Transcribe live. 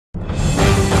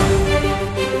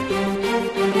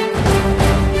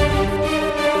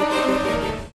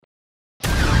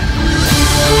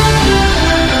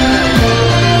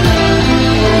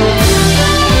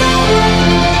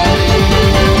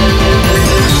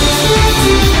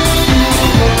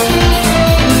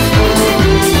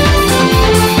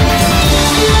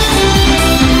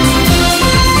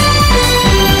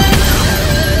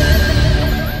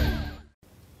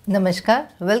Namaskar.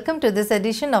 Welcome to this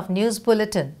edition of News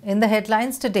Bulletin. In the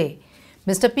headlines today,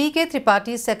 Mr. P.K.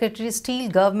 Tripathi, Secretary Steel,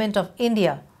 Government of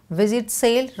India, visits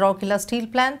SAIL, Rourkela Steel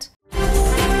Plant.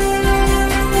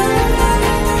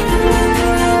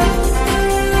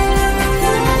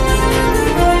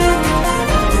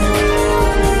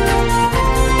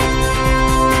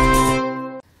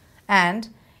 And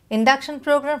induction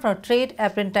program for trade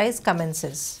apprentice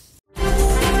commences.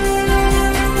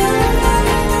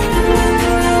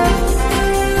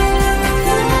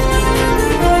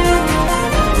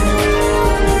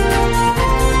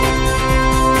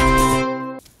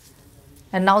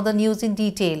 And now the news in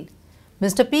detail.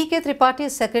 Mr. P.K. Tripathi,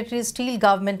 Secretary Steel,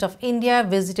 Government of India,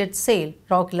 visited SAIL,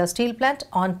 Rourkela Steel Plant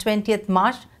on 20th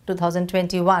March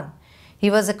 2021.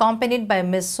 He was accompanied by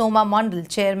Ms. Soma Mandal,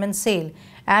 Chairman SAIL,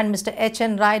 and Mr.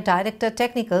 H.N. Rai, Director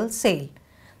Technical SAIL.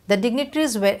 The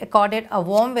dignitaries were accorded a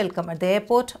warm welcome at the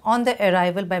airport on their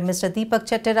arrival by Mr. Deepak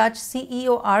Chattaraj,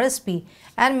 CEO RSP,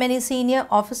 and many senior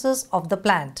officers of the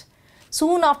plant.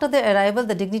 Soon after their arrival,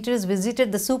 the dignitaries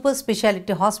visited the Super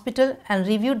Speciality Hospital and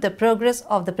reviewed the progress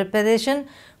of the preparation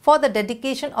for the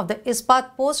dedication of the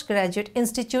Ispat Postgraduate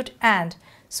Institute and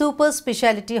Super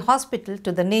Speciality Hospital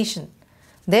to the nation.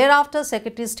 Thereafter,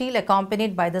 Secretary Steel,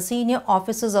 accompanied by the senior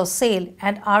officers of SAIL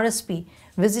and RSP,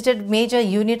 visited major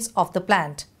units of the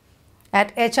plant.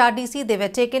 At HRDC, they were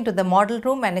taken to the model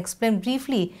room and explained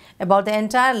briefly about the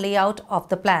entire layout of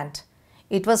the plant.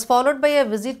 It was followed by a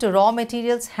visit to Raw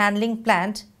Materials Handling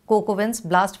Plant, Coke Ovens,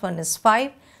 Blast Furnace 5,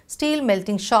 Steel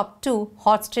Melting Shop 2,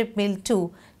 Hot Strip Mill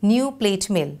 2, New Plate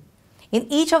Mill. In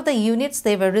each of the units,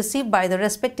 they were received by the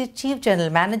respective Chief General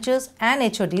Managers and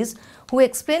HODs who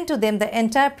explained to them the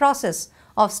entire process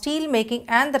of steel making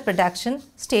and the production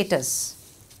status.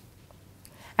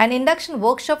 An induction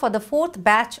workshop for the 4th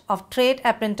batch of trade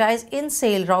apprentice in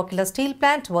SAIL Rourkela Steel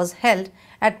Plant was held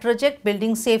at Project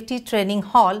Building Safety Training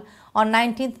Hall on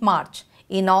 19th March.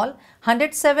 In all,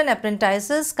 107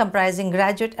 apprentices comprising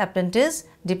graduate apprentice,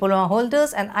 diploma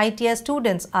holders and ITI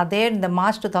students are there in the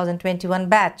March 2021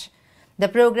 batch. The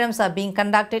programs are being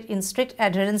conducted in strict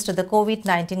adherence to the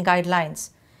COVID-19 guidelines.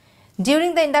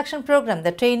 During the induction program,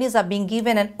 the trainees are being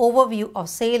given an overview of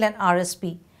SAIL and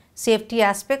RSP, safety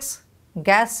aspects,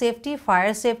 gas safety,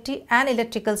 fire safety and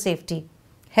electrical safety,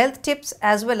 health tips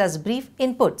as well as brief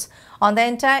inputs on the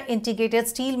entire integrated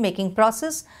steel making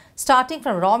process starting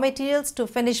from raw materials to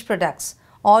finished products.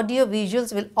 Audio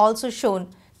visuals will also shown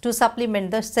to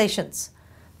supplement the sessions.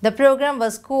 The program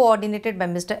was coordinated by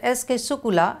Mr. S.K.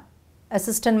 Sukula,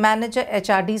 Assistant Manager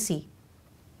HRDC.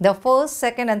 The first,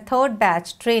 second and third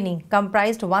batch training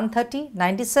comprised 130,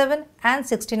 97 and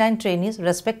 69 trainees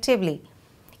respectively.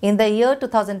 In the year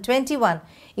 2021,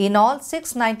 in all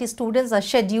 690 students are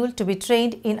scheduled to be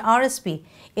trained in RSP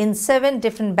in 7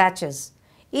 different batches.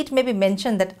 It may be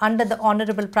mentioned that under the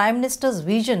Honorable Prime Minister's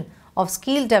vision of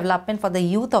skill development for the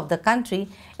youth of the country,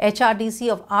 HRDC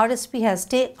of RSP has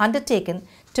undertaken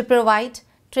to provide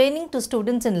training to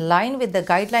students in line with the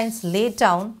guidelines laid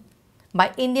down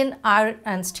by Indian Iron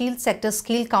and Steel Sector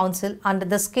Skill Council under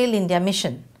the Skill India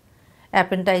mission.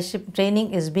 Apprenticeship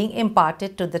training is being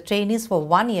imparted to the trainees for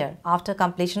 1 year after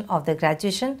completion of their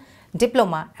graduation,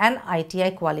 diploma and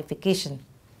ITI qualification.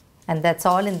 And that's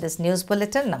all in this news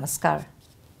bulletin. Namaskar.